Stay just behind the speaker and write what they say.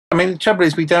mean, the trouble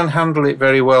is we don't handle it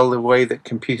very well the way that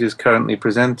computers currently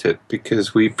present it,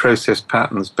 because we process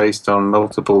patterns based on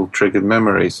multiple triggered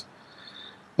memories.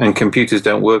 And computers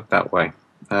don't work that way,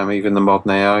 even the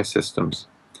modern AI systems.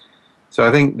 So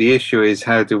I think the issue is,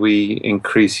 how do we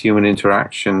increase human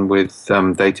interaction with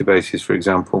databases, for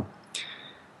example?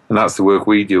 And that's the work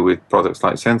we do with products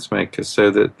like SenseMaker, so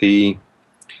that the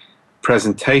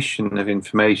presentation of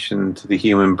information to the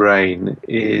human brain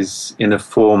is in a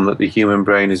form that the human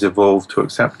brain is evolved to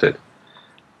accept it,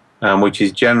 which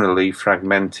is generally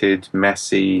fragmented,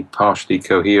 messy, partially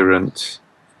coherent,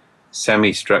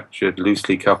 semi-structured,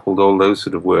 loosely coupled, all those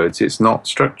sort of words. It's not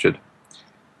structured.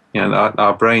 You know,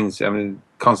 our brains, I mean,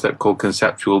 a concept called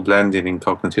conceptual blending in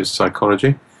cognitive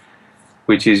psychology,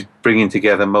 which is bringing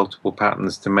together multiple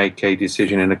patterns to make a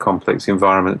decision in a complex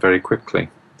environment very quickly.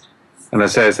 And I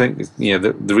think, you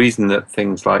know, the reason that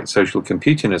things like social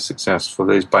computing are successful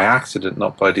is by accident,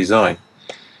 not by design.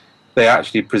 They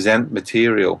actually present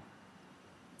material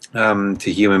to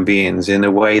human beings in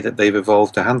a way that they've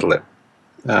evolved to handle it.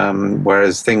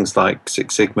 Whereas things like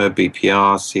Six Sigma,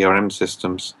 BPR, CRM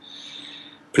systems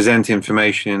present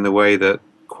information in the way that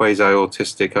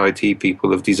quasi-autistic IT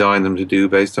people have designed them to do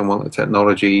based on what the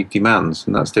technology demands,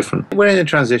 and that's different. We're in a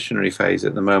transitionary phase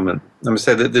at the moment. I'm going to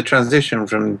say that the transition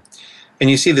from, and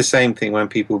you see the same thing when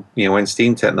people, you know, when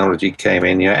steam technology came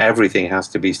in, you know, everything has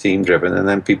to be steam driven, and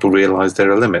then people realize there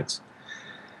are limits.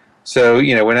 So,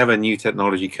 you know, whenever new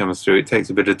technology comes through, it takes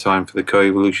a bit of time for the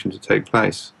co-evolution to take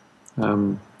place.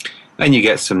 And you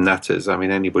get some nutters. I mean,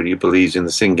 anybody who believes in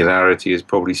the singularity is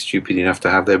probably stupid enough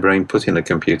to have their brain put in a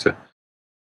computer.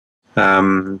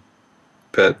 But,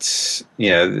 you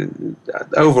know,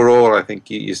 overall, I think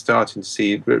you're starting to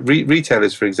see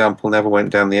retailers, for example, never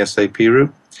went down the SAP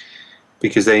route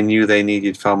because they knew they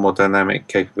needed far more dynamic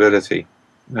capability.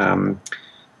 And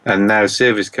now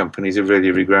service companies are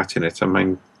really regretting it. I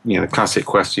mean, you know, the classic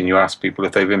question you ask people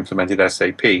if they've implemented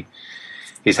SAP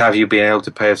is, have you been able to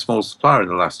pay a small supplier in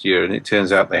the last year? And it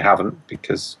turns out they haven't,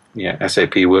 because, you know,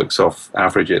 SAP works off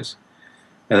averages.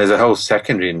 And there's a whole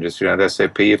secondary industry around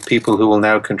SAP of people who will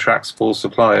now contract small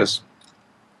suppliers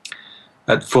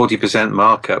at 40%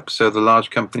 markup so the large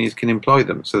companies can employ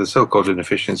them. So the so-called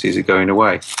inefficiencies are going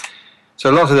away. So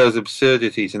a lot of those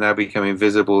absurdities are now becoming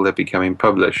visible, they're becoming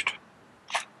published.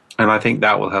 And I think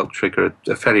that will help trigger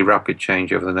a fairly rapid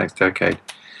change over the next decade.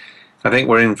 I think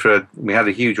we're in for we had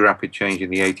a huge rapid change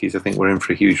in the 80s. I think we're in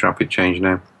for a huge rapid change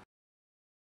now.